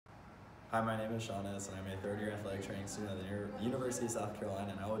Hi, my name is Ennis, and I'm a third-year athletic training student at the University of South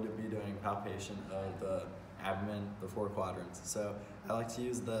Carolina, and I will be doing palpation of the abdomen, the four quadrants. So I like to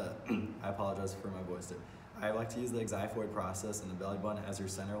use the, I apologize for my voice too. I like to use the xiphoid process in the belly button as your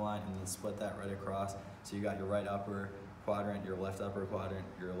center line and then split that right across. So you got your right upper quadrant, your left upper quadrant,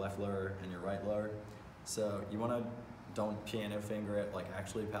 your left lower, and your right lower. So you want to don't piano finger it, like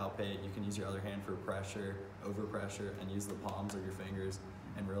actually palpate. You can use your other hand for pressure, over pressure, and use the palms of your fingers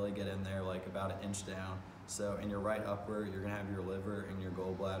and really get in there like about an inch down. So in your right upper, you're gonna have your liver and your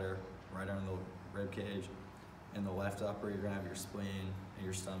gallbladder right under the rib cage. In the left upper, you're gonna have your spleen, and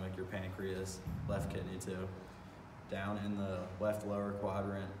your stomach, your pancreas, left kidney too. Down in the left lower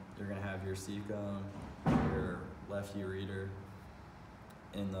quadrant, you're gonna have your cecum, your left ureter.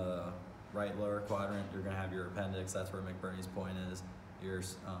 In the right lower quadrant, you're gonna have your appendix, that's where McBurney's point is, your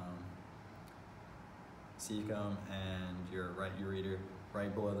cecum and your right ureter.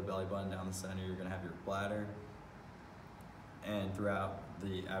 Right below the belly button down the center, you're gonna have your bladder. And throughout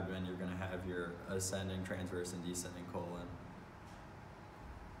the abdomen, you're gonna have your ascending, transverse, and descending colon.